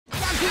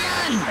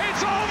again!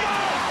 It's over!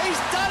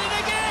 He's done it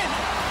again!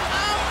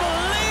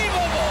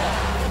 Unbelievable!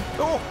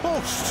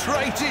 Oh,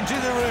 straight into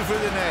the roof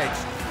of the net.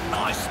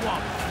 Nice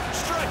one.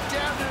 Straight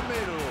down the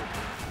middle.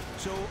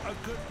 So a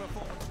good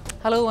performance.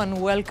 Hello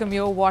and welcome.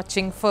 You're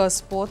watching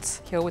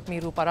Firstpost. Here with me,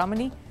 Rupha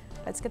Ramani.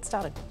 Let's get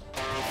started.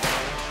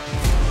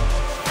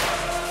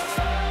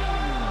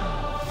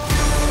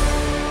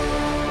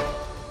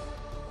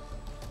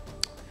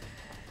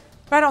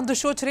 Right on the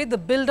show today, the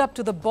build-up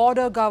to the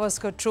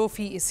Border-Gavaskar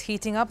Trophy is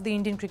heating up. The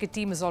Indian cricket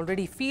team is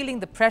already feeling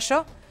the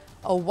pressure.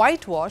 A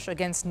whitewash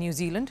against New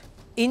Zealand,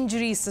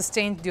 injuries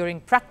sustained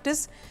during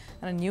practice,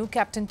 and a new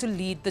captain to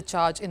lead the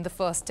charge in the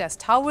first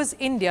test. How is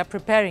India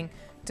preparing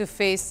to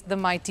face the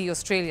mighty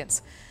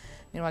Australians?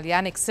 Meanwhile,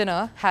 Jannik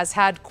Sinner has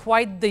had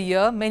quite the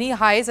year, many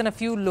highs and a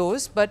few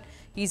lows, but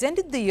he's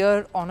ended the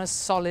year on a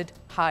solid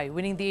high,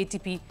 winning the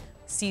ATP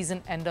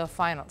season-ender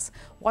finals.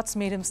 What's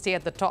made him stay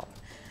at the top?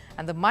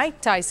 And the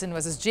Mike Tyson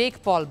versus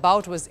Jake Paul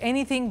bout was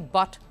anything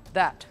but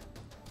that.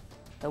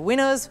 The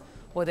winners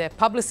were their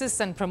publicists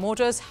and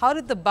promoters. How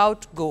did the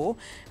bout go,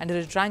 and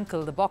did it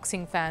rankle the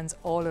boxing fans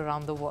all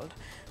around the world?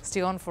 Stay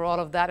on for all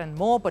of that and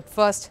more, but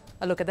first,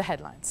 a look at the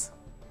headlines.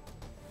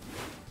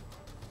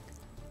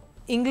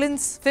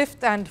 England's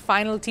fifth and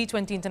final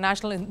T20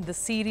 international in the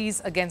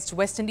series against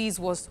West Indies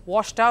was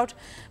washed out.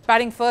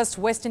 Batting first,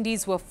 West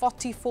Indies were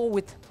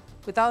 44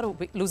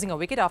 without losing a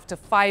wicket after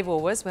 5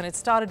 overs when it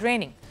started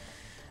raining.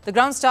 The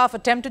ground staff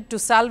attempted to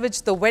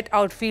salvage the wet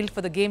outfield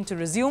for the game to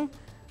resume,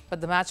 but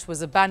the match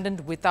was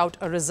abandoned without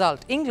a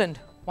result. England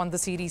won the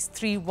series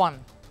 3-1.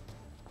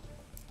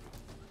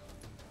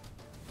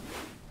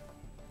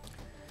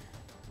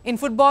 In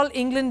football,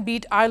 England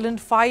beat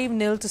Ireland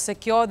 5-0 to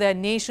secure their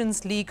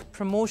Nations League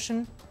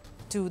promotion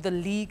to the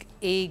League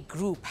A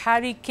group.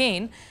 Harry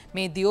Kane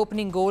made the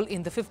opening goal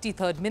in the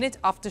 53rd minute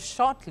after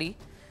shortly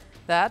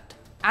that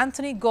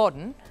Anthony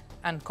Gordon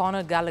and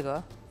Conor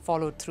Gallagher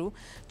followed through.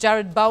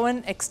 Jared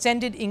Bowen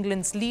extended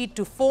England's lead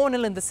to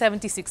 4-0 in the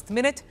 76th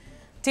minute.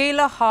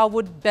 Taylor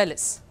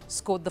Bellis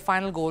scored the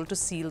final goal to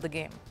seal the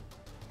game.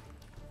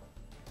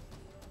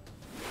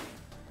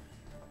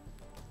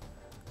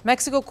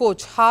 Mexico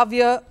coach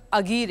Javier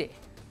Aguirre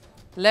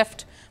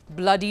left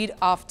bloodied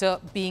after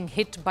being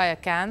hit by a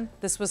can.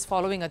 This was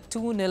following a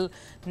 2-0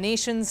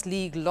 Nations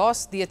League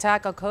loss. The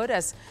attack occurred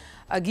as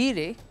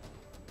Aguirre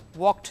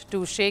walked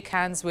to shake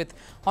hands with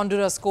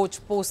Honduras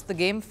coach post the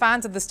game.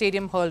 Fans at the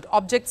stadium hurled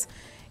objects,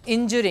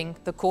 injuring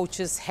the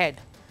coach's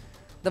head.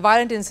 The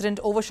violent incident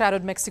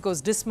overshadowed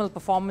Mexico's dismal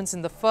performance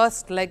in the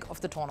first leg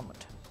of the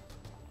tournament.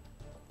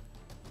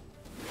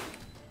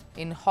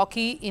 In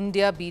hockey,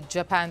 India beat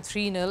Japan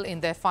 3-0 in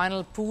their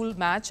final pool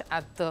match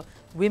at the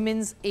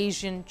Women's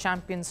Asian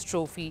Champions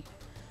Trophy.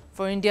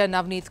 For India,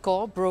 Navneet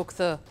Kaur broke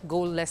the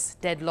goalless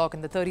deadlock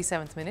in the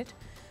 37th minute.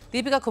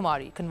 Deepika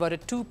Kumari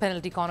converted 2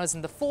 penalty corners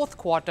in the 4th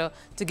quarter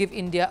to give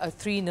India a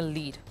 3-0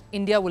 lead.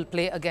 India will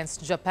play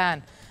against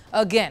Japan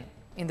again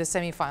in the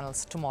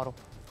semi-finals tomorrow.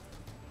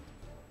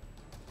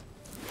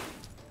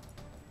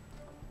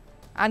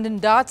 And in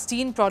darts,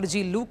 teen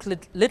prodigy Luke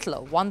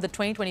Littler won the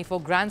 2024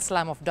 Grand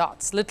Slam of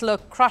Darts. Littler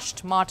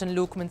crushed Martin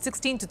Lukeman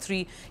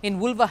 16-3 in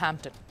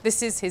Wolverhampton.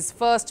 This is his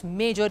first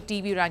major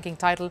TV ranking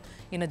title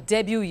in a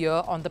debut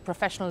year on the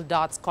Professional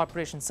Darts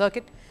Corporation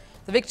circuit.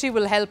 The victory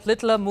will help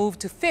Littler move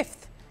to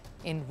 5th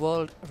in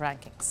world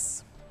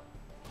rankings.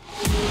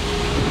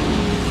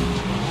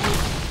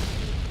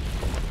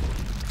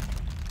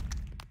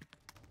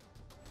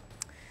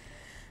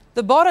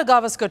 The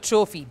Border-Gavaskar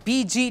Trophy,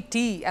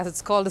 BGT as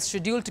it's called, is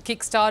scheduled to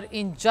kickstart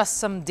in just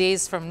some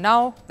days from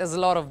now. There's a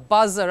lot of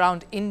buzz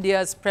around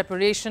India's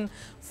preparation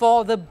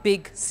for the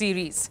big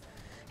series.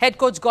 Head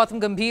coach Gautam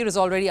Gambhir is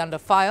already under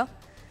fire.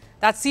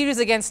 That series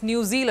against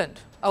New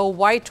Zealand, a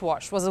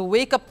whitewash, was a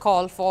wake-up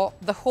call for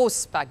the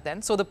hosts back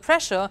then. So the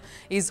pressure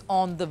is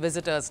on the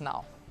visitors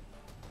now.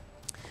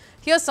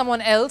 Here's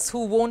someone else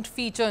who won't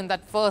feature in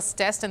that first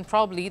test, and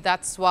probably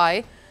that's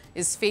why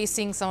is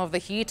facing some of the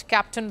heat.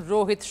 Captain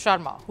Rohit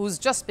Sharma, who's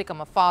just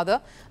become a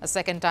father a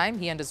second time.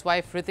 He and his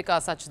wife Ritika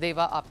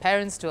Sachdeva are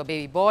parents to a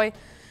baby boy,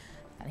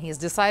 and he has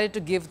decided to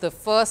give the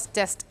first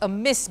test a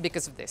miss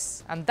because of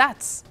this, and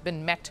that's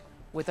been met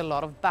with a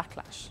lot of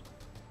backlash.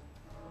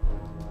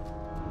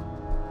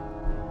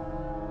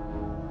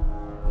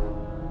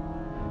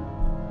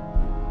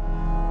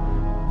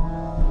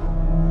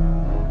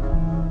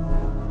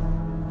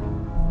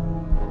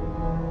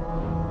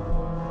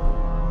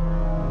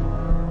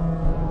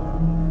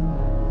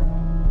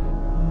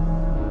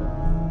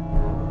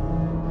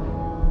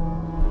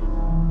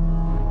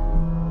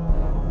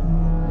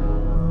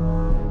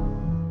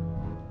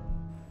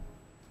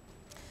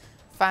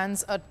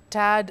 Fans a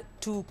tad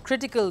too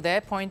critical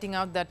there, pointing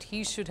out that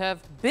he should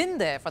have been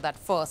there for that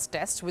first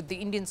test with the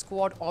Indian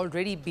squad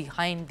already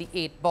behind the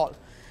 8 ball.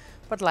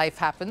 But life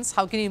happens.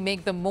 How can you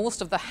make the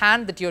most of the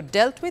hand that you're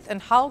dealt with,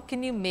 and how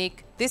can you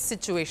make this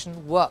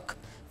situation work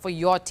for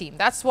your team?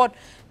 That's what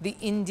the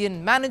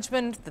Indian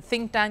management, the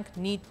think tank,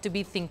 need to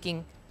be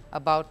thinking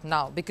about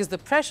now, because the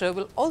pressure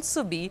will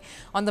also be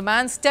on the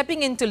man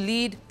stepping in to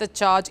lead the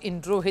charge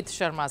in Rohit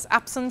Sharma's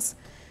absence.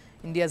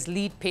 India's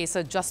lead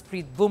pacer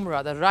Jasprit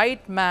Bumrah, the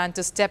right man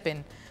to step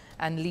in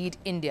and lead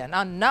India.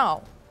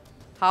 Now,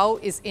 how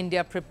is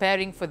India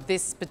preparing for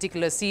this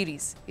particular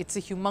series? It's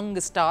a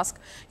humongous task.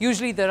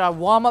 Usually there are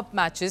warm-up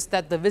matches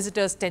that the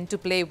visitors tend to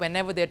play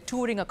whenever they're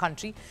touring a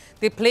country.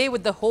 They play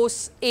with the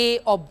host's A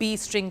or B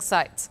string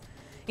sides.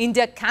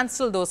 India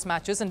cancelled those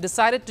matches and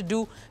decided to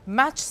do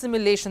match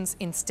simulations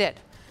instead.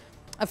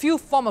 A few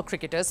former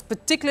cricketers,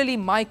 particularly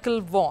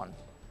Michael Vaughan,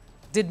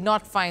 did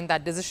not find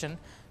that decision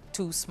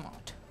too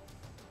smart.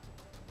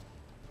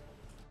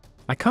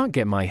 I can't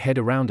get my head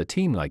around a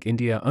team like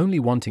India only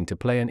wanting to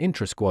play an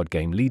intra-squad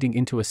game leading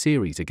into a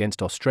series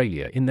against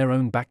Australia in their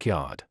own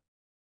backyard.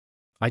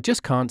 I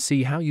just can't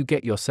see how you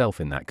get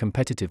yourself in that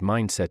competitive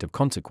mindset of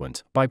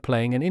consequence by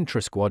playing an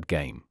intra-squad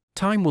game.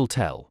 Time will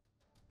tell.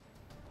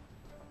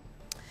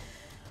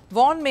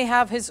 Vaughan may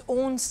have his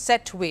own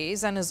set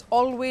ways and is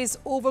always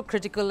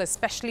overcritical,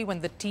 especially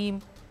when the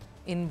team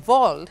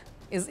involved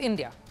is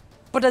India.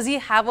 But does he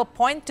have a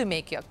point to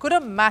make here? Could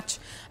a match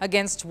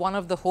against one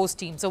of the host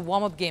teams, a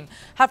warm-up game,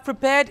 have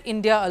prepared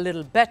India a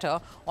little better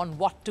on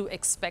what to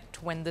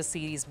expect when the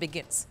series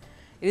begins?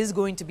 It is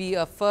going to be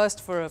a first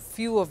for a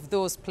few of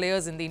those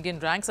players in the Indian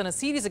ranks, and a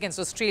series against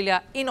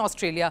Australia in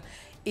Australia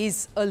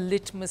is a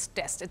litmus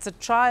test. It's a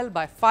trial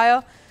by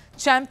fire.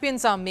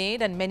 Champions are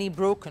made and many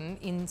broken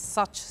in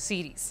such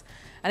series.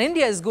 And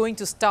India is going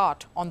to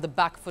start on the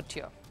back foot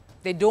here.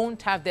 They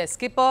don't have their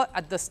skipper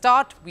at the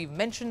start. We've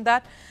mentioned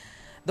that.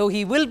 Though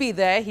he will be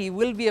there, he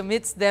will be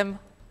amidst them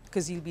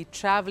because he'll be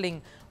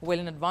travelling well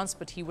in advance,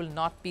 but he will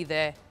not be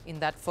there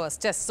in that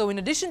first test. So in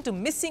addition to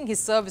missing his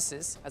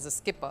services as a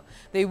skipper,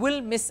 they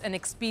will miss an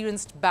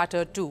experienced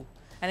batter too,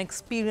 an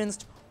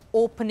experienced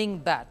opening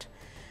bat.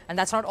 And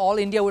that's not all.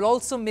 India will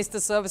also miss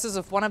the services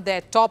of one of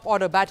their top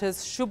order batters,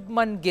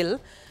 Shubman Gill.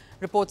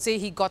 Reports say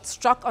he got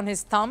struck on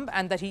his thumb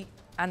and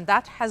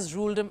that has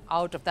ruled him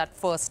out of that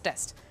first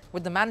test,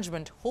 with the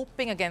management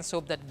hoping against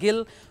hope that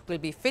Gill will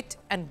be fit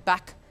and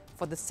back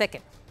for the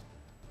second.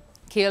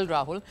 KL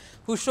Rahul,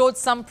 who showed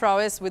some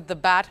prowess with the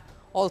bat,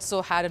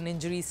 also had an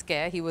injury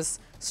scare. He was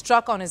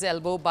struck on his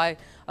elbow by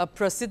a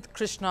Prasidh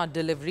Krishna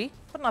delivery,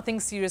 but nothing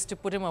serious to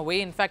put him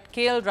away. In fact,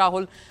 KL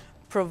Rahul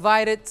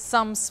provided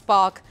some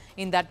spark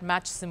in that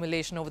match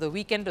simulation over the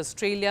weekend.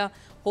 Australia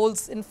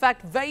holds, in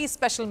fact, very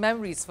special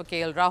memories for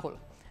KL Rahul.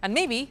 And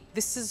maybe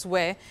this is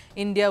where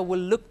India will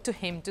look to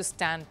him to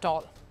stand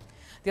tall.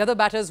 The other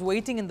batters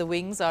waiting in the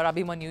wings are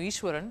Abhimanyu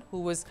Easwaran, who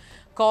was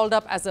called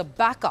up as a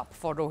backup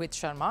for Rohit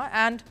Sharma,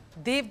 and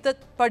Devdutt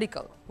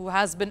Padikkal, who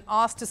has been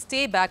asked to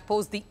stay back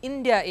post the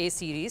India A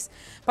series.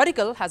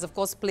 Padikkal has, of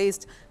course,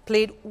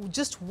 played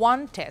just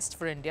one test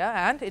for India,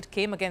 and it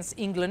came against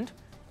England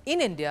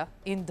in India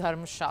in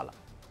Dharamshala.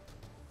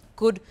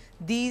 Could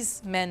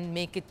these men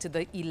make it to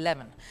the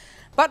 11?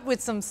 But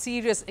with some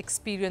serious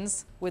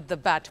experience with the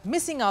bat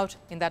missing out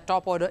in that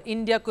top order,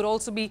 India could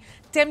also be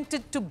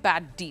tempted to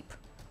bat deep.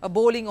 A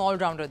bowling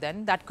all-rounder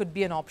then, that could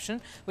be an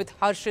option, with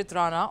Harshit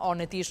Rana or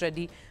Nitish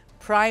Reddy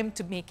primed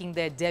to making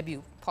their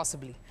debut,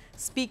 possibly.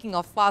 Speaking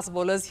of fast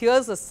bowlers,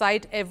 here's a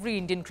sight every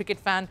Indian cricket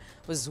fan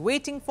was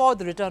waiting for: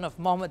 the return of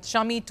Mohammad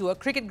Shami to a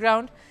cricket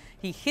ground.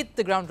 He hit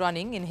the ground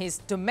running in his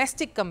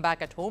domestic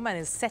comeback at home and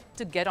is set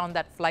to get on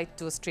that flight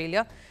to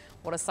Australia.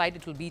 What a sight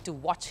it will be to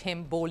watch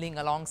him bowling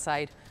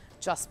alongside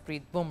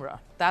Jasprit Bumrah.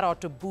 That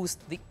ought to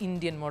boost the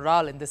Indian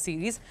morale in the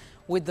series,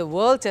 with the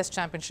World Test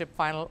Championship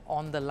final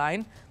on the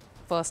line.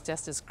 First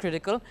test is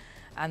critical,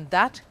 and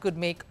that could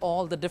make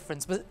all the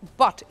difference.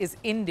 But is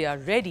India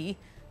ready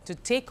to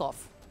take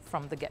off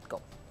from the get-go?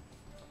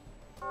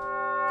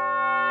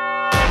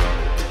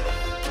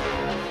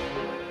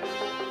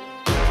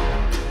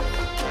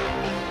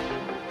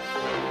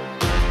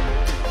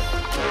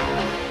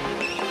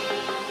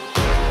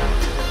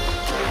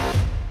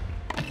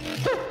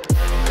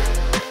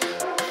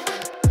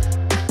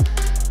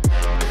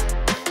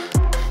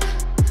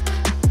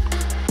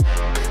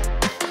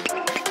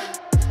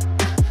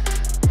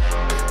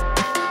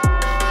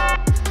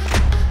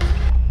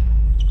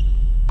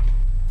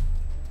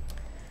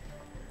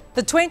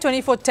 The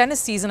 2024 tennis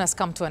season has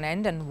come to an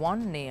end, and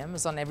one name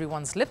is on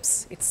everyone's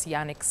lips. It's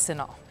Jannik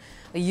Sinner.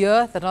 A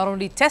year that not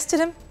only tested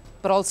him,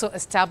 but also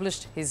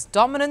established his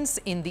dominance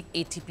in the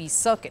ATP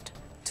circuit.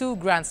 2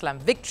 Grand Slam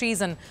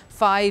victories and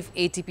 5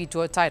 ATP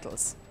Tour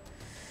titles.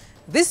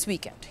 This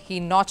weekend, he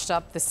notched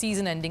up the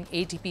season-ending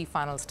ATP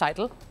Finals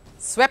title,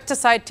 swept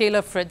aside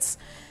Taylor Fritz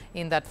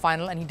in that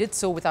final, and he did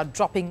so without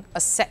dropping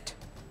a set.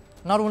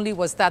 Not only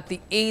was that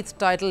the 8th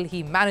title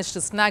he managed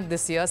to snag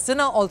this year,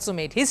 Sinner also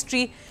made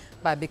history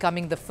by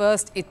becoming the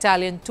first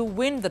Italian to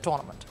win the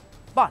tournament.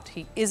 But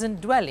he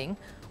isn't dwelling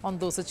on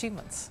those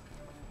achievements.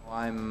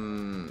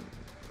 I'm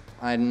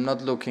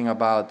not looking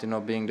about,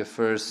 being the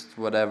first,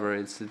 whatever.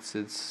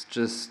 It's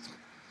just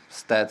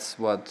stats.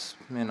 What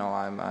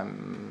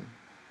I'm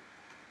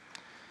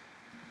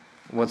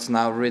what's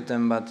now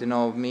written. But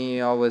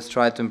me always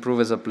try to improve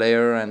as a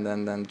player, and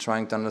then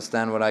trying to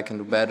understand what I can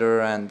do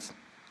better. And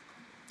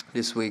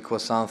this week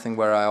was something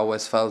where I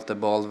always felt the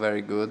ball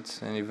very good,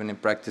 and even in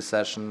practice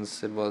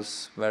sessions it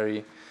was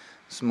very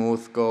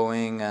smooth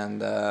going,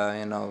 and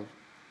you know,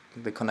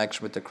 the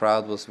connection with the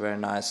crowd was very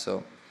nice.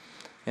 So,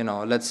 you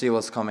know, let's see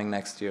what's coming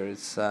next year.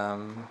 It's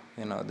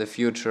you know, the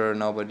future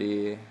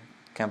nobody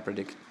can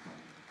predict.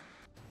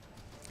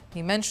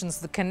 He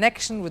mentions the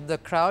connection with the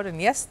crowd,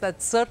 and yes, that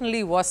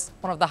certainly was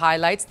one of the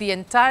highlights. The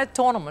entire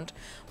tournament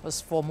was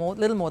for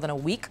little more than a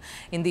week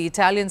in the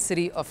Italian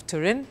city of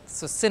Turin,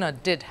 so Sinner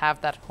did have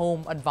that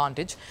home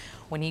advantage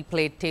when he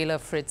played Taylor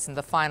Fritz in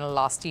the final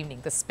last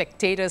evening. The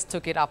spectators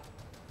took it up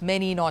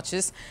many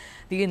notches.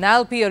 The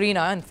Inalpi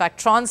Arena, in fact,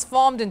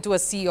 transformed into a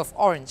sea of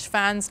orange.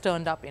 Fans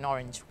turned up in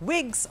orange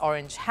wigs,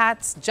 orange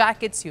hats,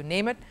 jackets, you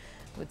name it,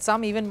 with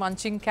some even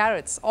munching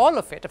carrots. All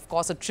of it, of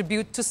course, a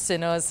tribute to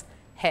Sinner's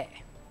hair.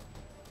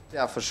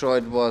 Yeah, for sure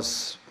it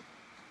was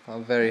a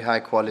very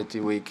high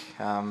quality week,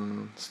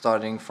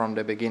 starting from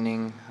the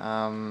beginning,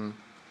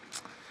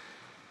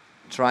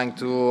 trying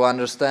to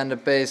understand the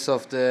pace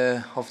of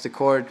the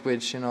court,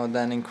 which, you know,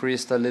 then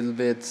increased a little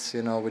bit,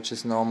 you know, which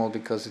is normal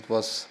because it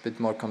was a bit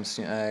more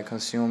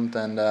consumed,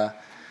 and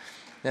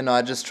you know,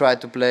 I just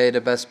tried to play the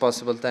best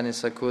possible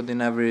tennis I could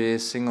in every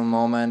single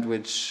moment,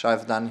 which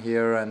I've done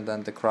here, and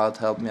then the crowd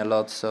helped me a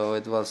lot. So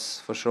it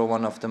was for sure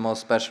one of the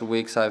most special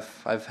weeks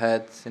I've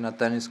had in a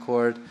tennis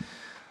court.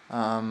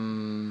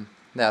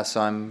 Yeah,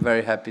 so I'm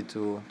very happy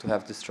to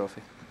have this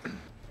trophy.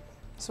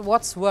 So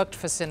what's worked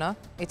for Sinner?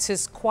 It's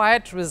his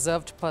quiet,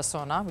 reserved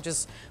persona, which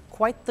is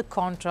quite the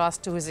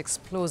contrast to his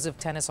explosive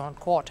tennis on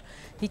court.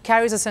 He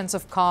carries a sense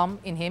of calm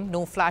in him,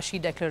 no flashy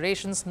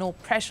declarations, no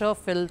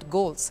pressure-filled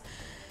goals.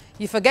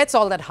 He forgets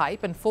all that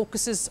hype and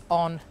focuses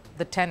on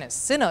the tennis.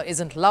 Sinner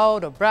isn't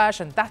loud or brash,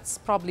 and that's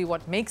probably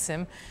what makes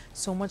him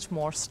so much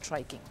more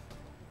striking.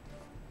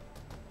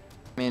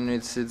 I mean,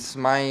 it's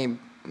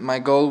my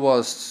goal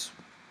was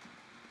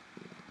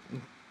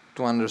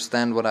to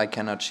understand what I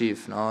can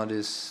achieve. No,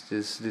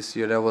 this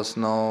year there was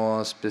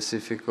no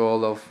specific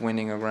goal of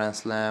winning a Grand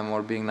Slam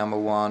or being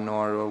 #1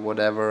 or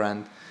whatever,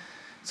 and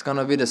it's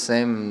gonna be the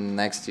same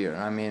next year.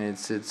 I mean,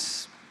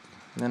 it's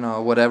you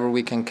know, whatever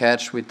we can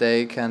catch we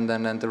take, and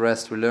then the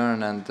rest we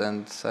learn,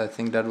 and I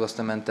think that was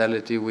the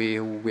mentality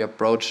we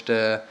approached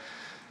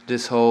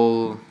this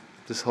whole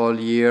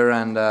year,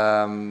 and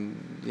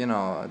you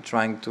know,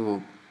 trying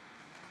to,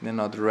 you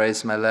know, to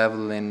raise my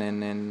level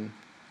in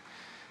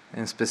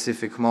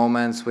specific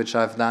moments, which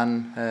I've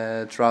done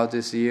throughout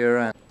this year.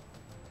 And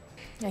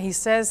yeah, he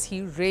says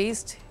he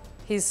raised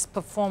his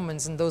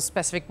performance in those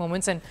specific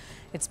moments, and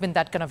it's been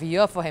that kind of a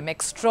year for him.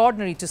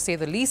 Extraordinary, to say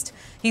the least.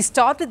 He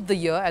started the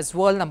year as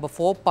world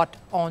 #4, but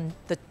on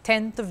the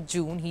 10th of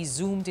June, he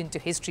zoomed into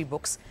history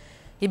books.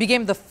 He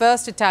became the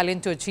first Italian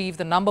to achieve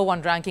the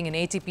 #1 ranking in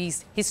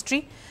ATP's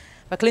history.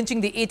 By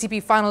clinching the ATP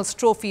Finals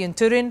trophy in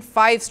Turin,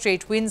 5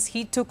 straight wins,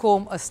 he took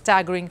home a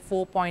staggering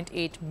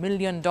 $4.8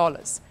 million,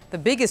 the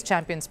biggest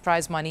champion's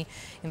prize money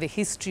in the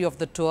history of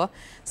the tour.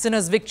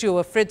 Sinner's victory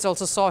over Fritz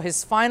also saw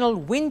his final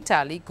win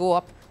tally go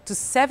up to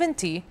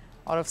 70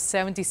 out of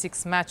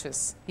 76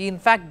 matches. He, in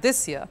fact,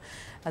 this year,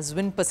 as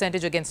win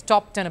percentage against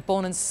top 10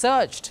 opponents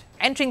surged.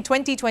 Entering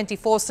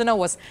 2024, Sinner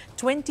was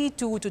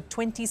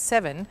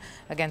 22-27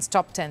 against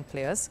top 10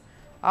 players.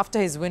 After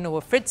his win over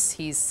Fritz,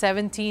 he's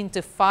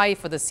 17-5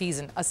 for the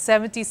season, a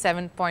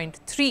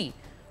 77.3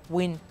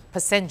 win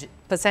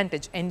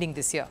percentage ending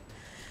this year.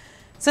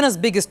 Sinner's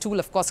biggest tool,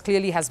 of course,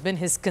 clearly has been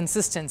his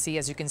consistency.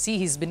 As you can see,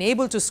 he's been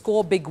able to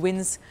score big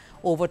wins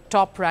over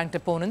top-ranked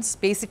opponents,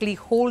 basically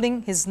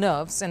holding his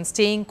nerves and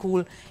staying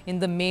cool in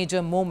the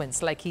major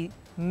moments, like he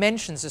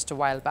mentions just a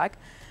while back,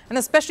 and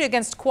especially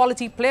against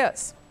quality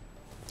players.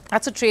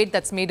 That's a trait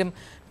that's made him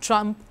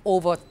trump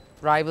over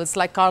rivals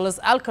like Carlos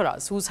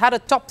Alcaraz, who's had a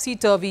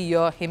topsy-turvy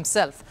year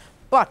himself.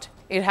 But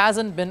it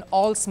hasn't been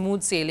all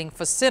smooth sailing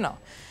for Sinner.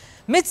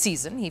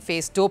 Mid-season, he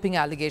faced doping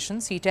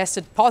allegations. He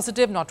tested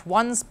positive not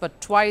once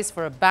but twice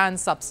for a banned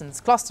substance,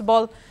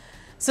 clostebol.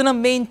 Sinner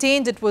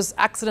maintained it was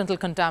accidental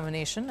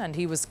contamination, and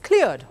he was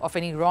cleared of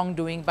any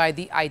wrongdoing by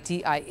the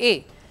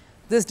ITIA.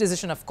 This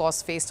decision, of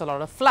course, faced a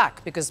lot of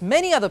flack because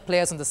many other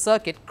players on the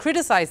circuit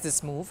criticized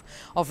this move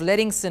of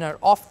letting Sinner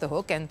off the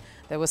hook, and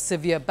there was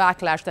severe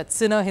backlash that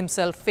Sinner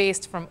himself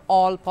faced from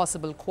all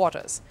possible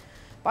quarters.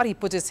 But he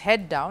put his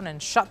head down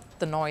and shut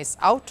the noise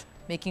out,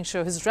 making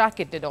sure his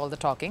racket did all the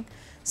talking.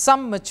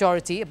 Some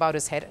maturity about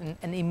his head and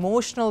an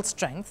emotional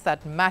strength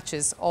that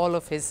matches all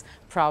of his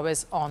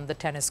prowess on the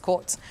tennis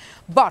courts.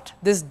 But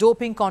this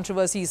doping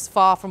controversy is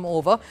far from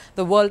over.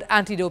 The World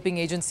Anti-Doping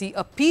Agency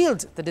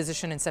appealed the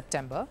decision in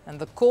September, and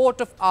the Court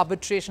of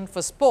Arbitration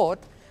for Sport,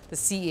 the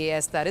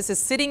CAS that is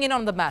sitting in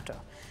on the matter.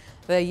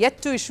 They're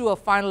yet to issue a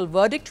final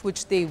verdict,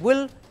 which they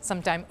will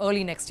sometime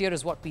early next year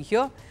is what we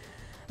hear.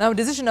 Now, a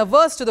decision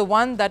averse to the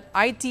one that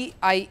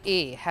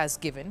ITIA has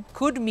given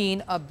could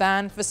mean a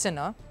ban for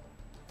Sinner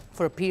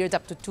for a period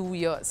up to 2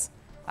 years.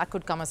 That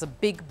could come as a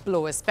big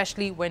blow,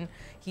 especially when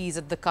he's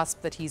at the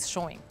cusp that he's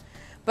showing.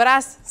 But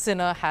as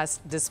Sinner has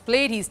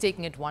displayed, he's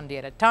taking it one day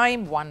at a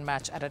time, one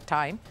match at a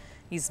time.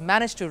 He's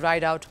managed to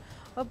ride out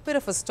a bit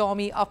of a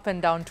stormy up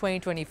and down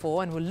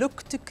 2024 and will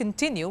look to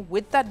continue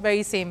with that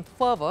very same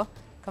fervor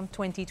come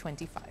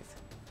 2025.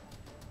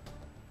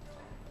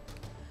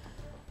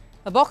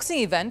 A boxing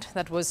event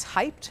that was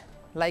hyped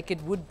like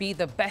it would be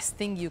the best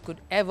thing you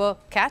could ever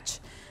catch,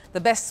 the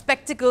best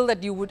spectacle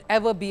that you would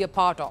ever be a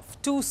part of.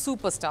 Two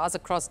superstars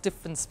across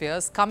different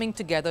spheres coming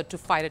together to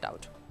fight it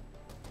out.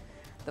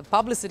 The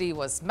publicity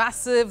was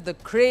massive, the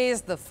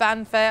craze, the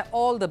fanfare,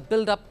 all the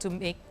build-up to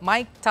make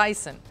Mike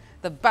Tyson,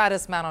 the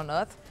baddest man on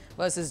earth,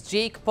 versus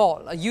Jake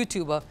Paul, a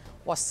YouTuber,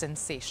 was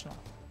sensational.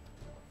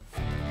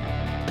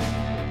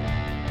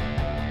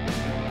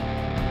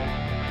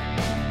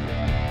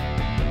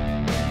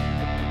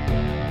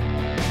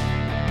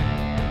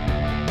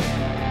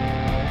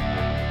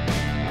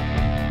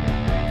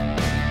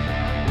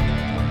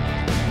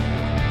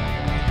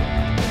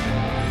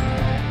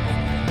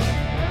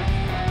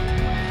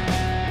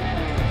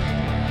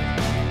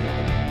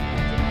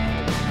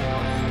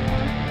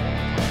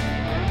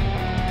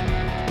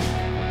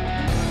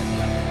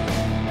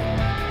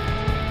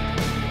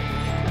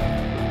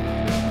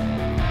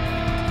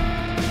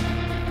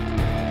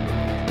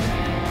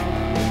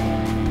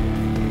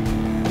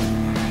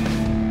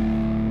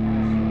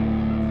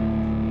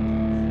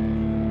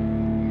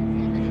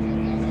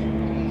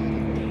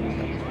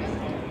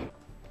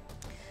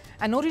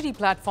 An OTT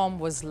platform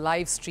was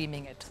live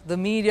streaming it. The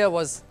media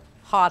was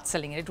hard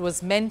selling it. It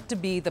was meant to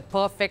be the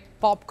perfect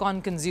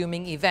popcorn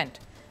consuming event.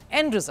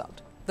 End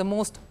result, the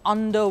most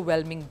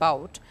underwhelming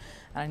bout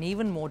and an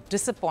even more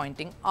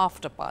disappointing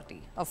after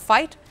party. A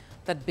fight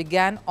that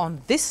began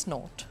on this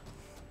note.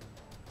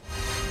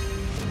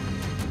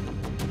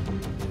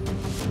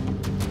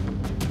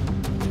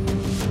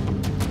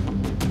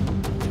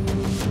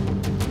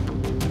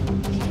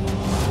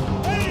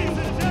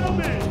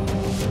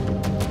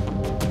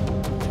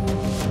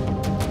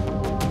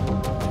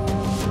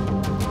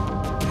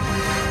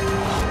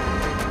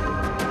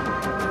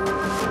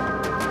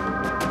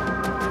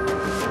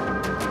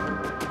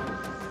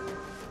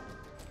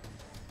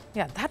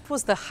 Yeah, that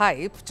was the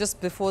hype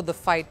just before the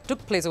fight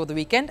took place over the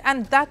weekend,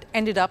 and that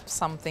ended up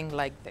something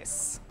like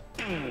this.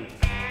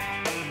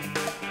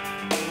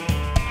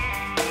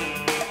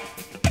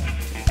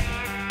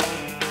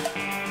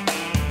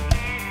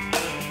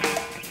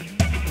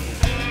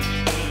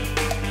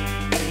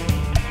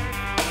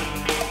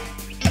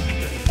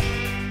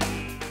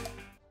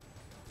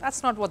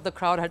 That's not what the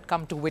crowd had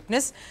come to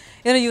witness.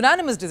 In a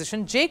unanimous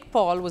decision, Jake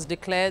Paul was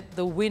declared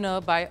the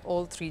winner by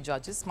all three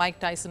judges. Mike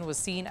Tyson was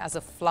seen as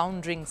a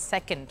floundering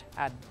second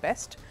at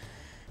best.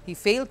 He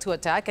failed to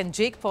attack, and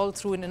Jake Paul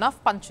threw in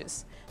enough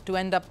punches to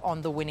end up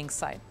on the winning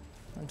side.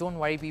 And don't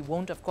worry, we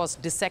won't, of course,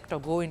 dissect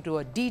or go into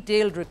a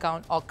detailed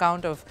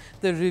account of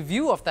the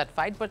review of that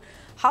fight, but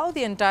how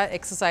the entire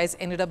exercise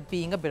ended up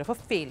being a bit of a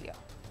failure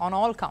on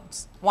all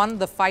counts. One,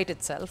 the fight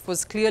itself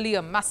was clearly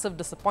a massive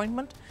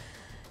disappointment.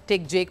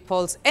 Take Jake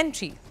Paul's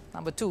entry.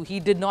 Number two, he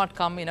did not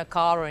come in a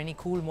car or any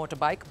cool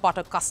motorbike, but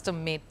a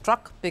custom-made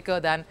truck bigger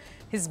than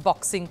his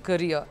boxing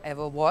career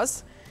ever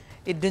was.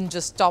 It didn't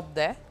just stop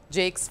there.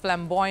 Jake's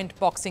flamboyant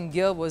boxing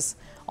gear was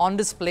on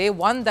display,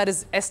 one that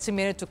is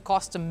estimated to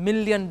cost $1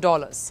 million.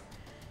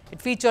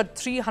 It featured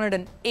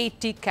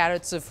 380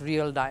 carats of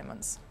real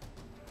diamonds.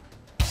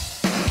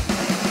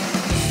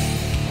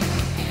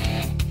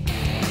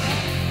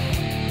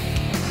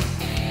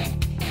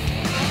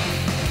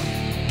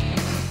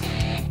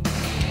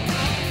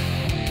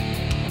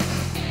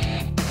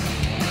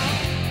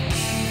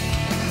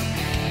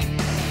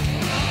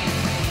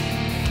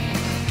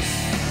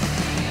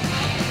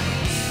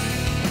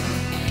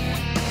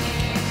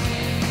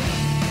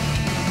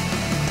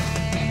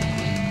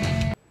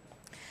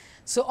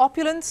 So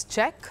opulence,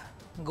 check.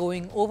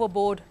 Going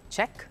overboard,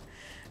 check.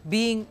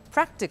 Being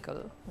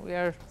practical, we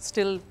are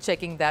still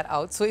checking that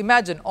out. So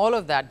imagine all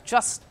of that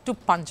just to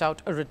punch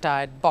out a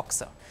retired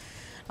boxer.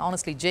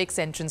 Honestly, Jake's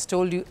entrance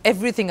told you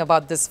everything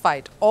about this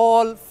fight.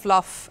 All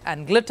fluff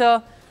and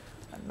glitter,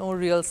 and no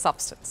real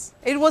substance.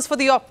 It was for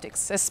the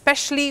optics,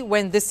 especially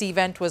when this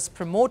event was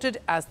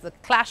promoted as the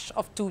clash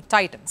of two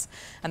titans.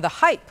 And the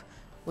hype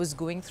was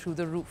going through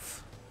the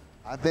roof.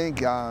 I think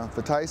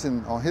for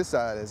Tyson on his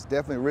side, it's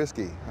definitely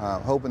risky.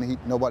 Hoping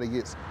nobody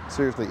gets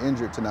seriously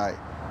injured tonight.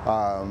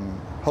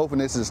 Hoping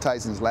this is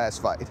Tyson's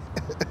last fight.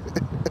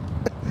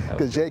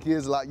 Because Jake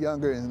is a lot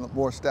younger and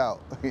more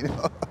stout. You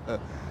know?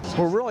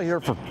 We're really here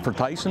for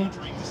Tyson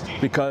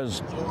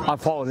because I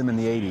followed him in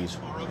the 80s.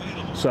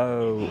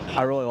 So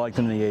I really liked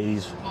him in the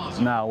 80s.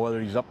 Now,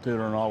 whether he's up to it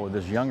or not with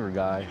this younger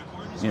guy,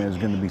 you know, is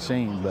going to be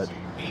seen. But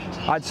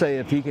I'd say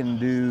if he can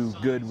do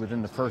good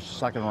within the first,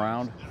 second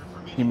round,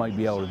 he might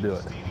be able to do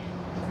it,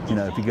 you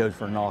know, if he goes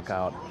for a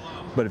knockout.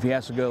 But if he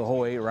has to go the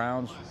whole 8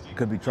 rounds, it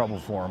could be trouble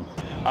for him.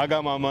 I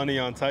got my money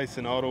on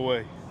Tyson all the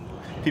way.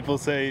 People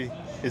say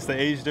it's the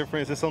age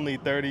difference. It's only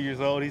 30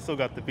 years old. He still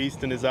got the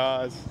beast in his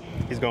eyes.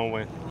 He's going to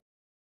win.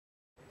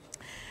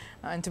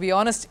 And to be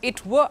honest,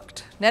 it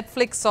worked.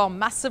 Netflix saw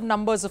massive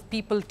numbers of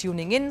people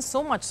tuning in,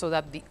 so much so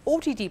that the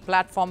OTT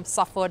platform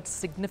suffered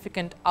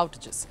significant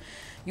outages.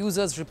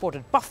 Users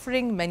reported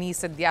buffering, many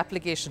said the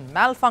application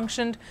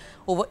malfunctioned.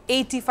 Over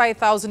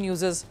 85,000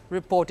 users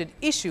reported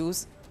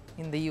issues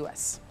in the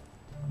US.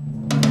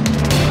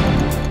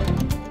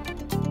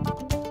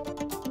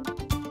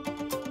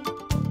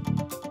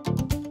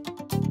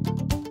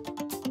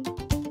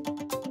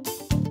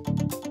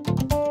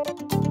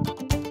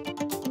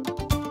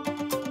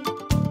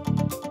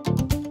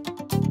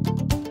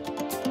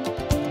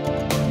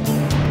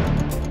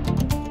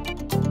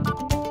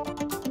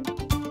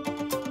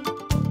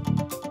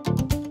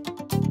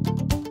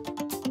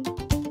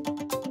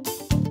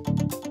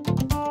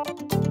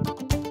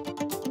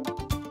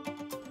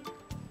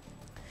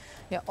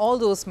 Yeah, all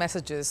those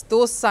messages,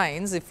 those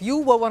signs, if you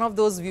were one of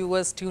those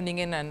viewers tuning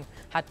in and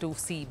had to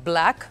see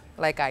black,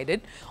 like I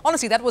did,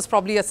 honestly, that was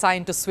probably a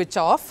sign to switch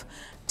off,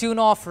 tune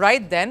off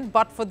right then.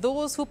 But for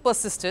those who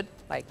persisted,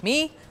 like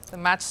me, the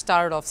match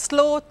started off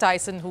slow.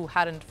 Tyson, who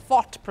hadn't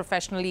fought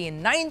professionally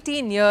in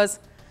 19 years,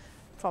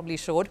 probably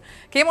showed,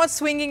 came out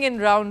swinging in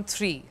round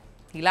 3.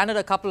 He landed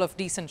a couple of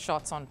decent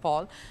shots on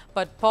Paul,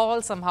 but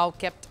Paul somehow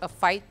kept a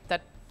fight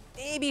that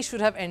maybe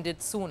should have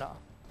ended sooner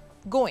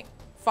going,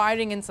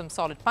 firing in some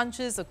solid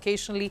punches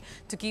occasionally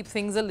to keep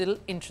things a little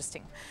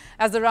interesting.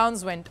 As the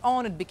rounds went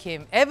on, it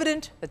became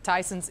evident that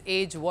Tyson's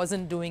age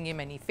wasn't doing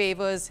him any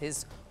favors.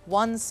 His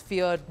once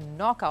feared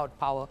knockout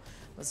power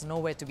was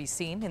nowhere to be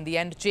seen. In the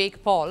end,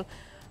 Jake Paul,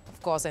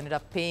 of course, ended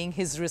up paying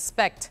his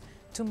respect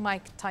to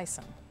Mike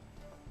Tyson.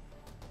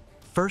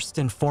 First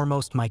and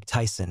foremost, Mike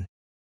Tyson.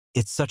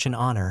 It's such an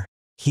honor.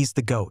 He's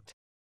the GOAT.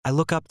 I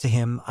look up to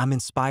him, I'm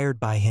inspired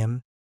by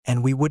him,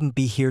 and we wouldn't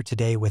be here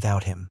today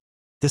without him.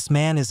 This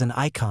man is an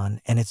icon,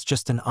 and it's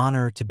just an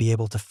honor to be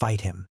able to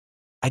fight him.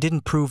 I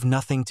didn't prove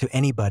nothing to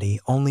anybody,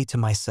 only to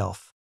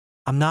myself.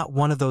 I'm not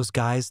one of those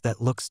guys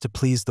that looks to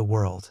please the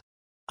world.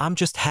 I'm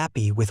just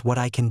happy with what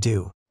I can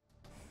do.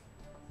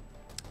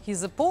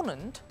 His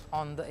opponent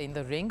in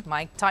the ring,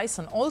 Mike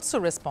Tyson, also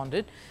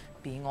responded,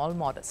 being all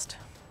modest.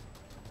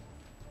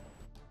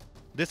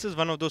 This is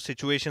one of those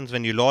situations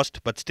when you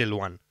lost but still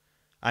won.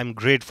 I'm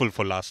grateful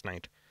for last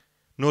night.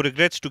 No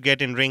regrets to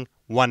get in ring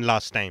one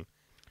last time.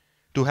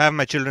 To have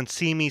my children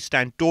see me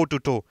stand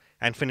toe-to-toe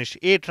and finish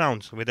 8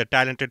 rounds with a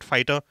talented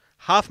fighter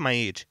half my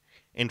age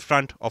in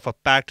front of a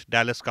packed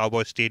Dallas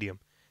Cowboys stadium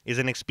is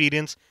an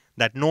experience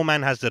that no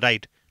man has the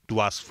right to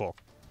ask for.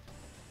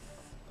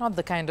 Not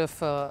the kind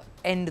of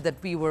end that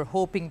we were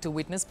hoping to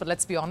witness, but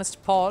let's be honest,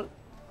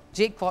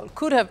 Jake Paul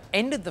could have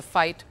ended the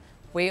fight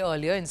way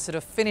earlier. Instead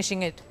of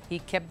finishing it, he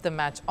kept the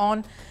match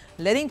on,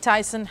 letting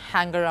Tyson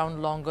hang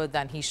around longer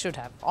than he should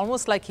have,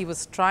 almost like he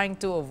was trying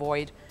to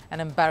avoid an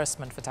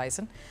embarrassment for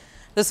Tyson.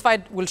 This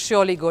fight will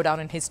surely go down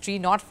in history,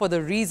 not for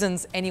the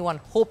reasons anyone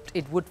hoped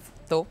it would,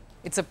 though.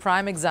 It's a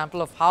prime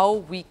example of how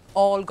we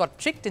all got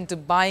tricked into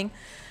buying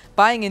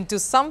into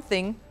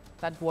something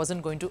that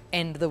wasn't going to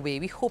end the way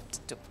we hoped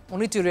it to,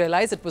 only to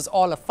realize it was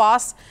all a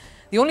farce.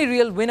 The only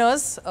real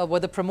winners were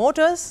the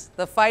promoters.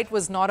 The fight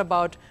was not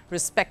about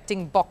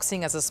respecting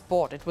boxing as a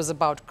sport. It was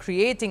about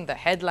creating the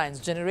headlines,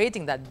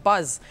 generating that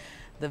buzz,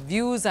 the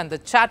views and the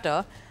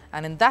chatter.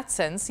 And in that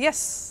sense,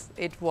 yes,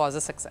 it was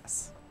a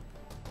success.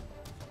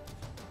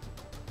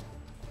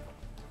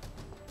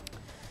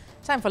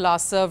 Time for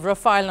last serve.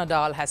 Rafael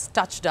Nadal has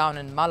touched down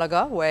in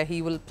Malaga, where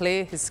he will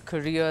play his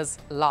career's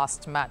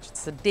last match.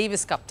 It's the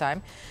Davis Cup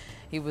time.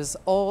 He was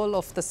all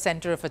of the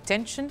center of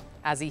attention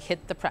as he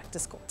hit the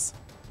practice courts.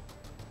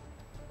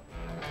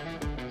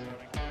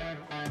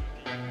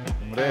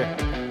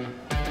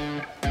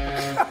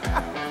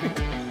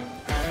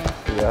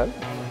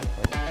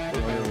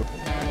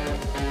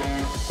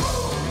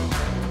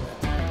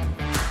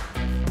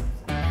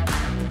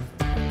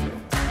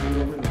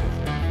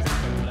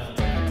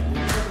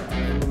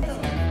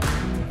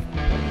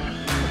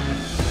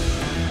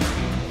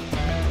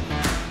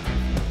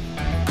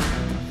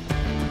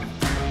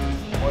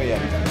 Muy bien,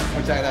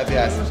 muchas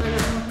gracias.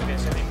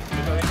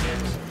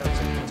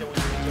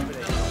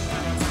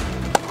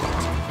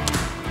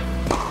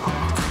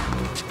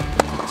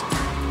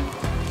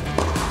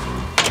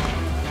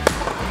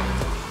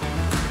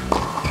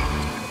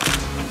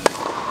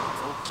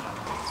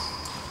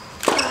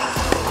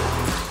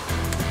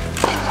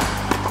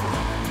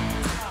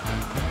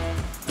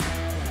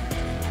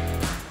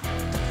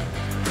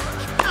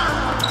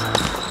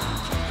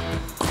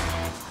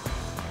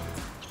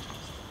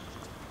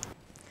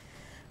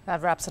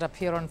 That wraps it up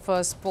here on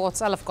First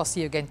Sports. I'll of course see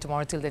you again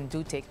tomorrow. Till then,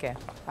 do take care.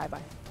 Bye-bye.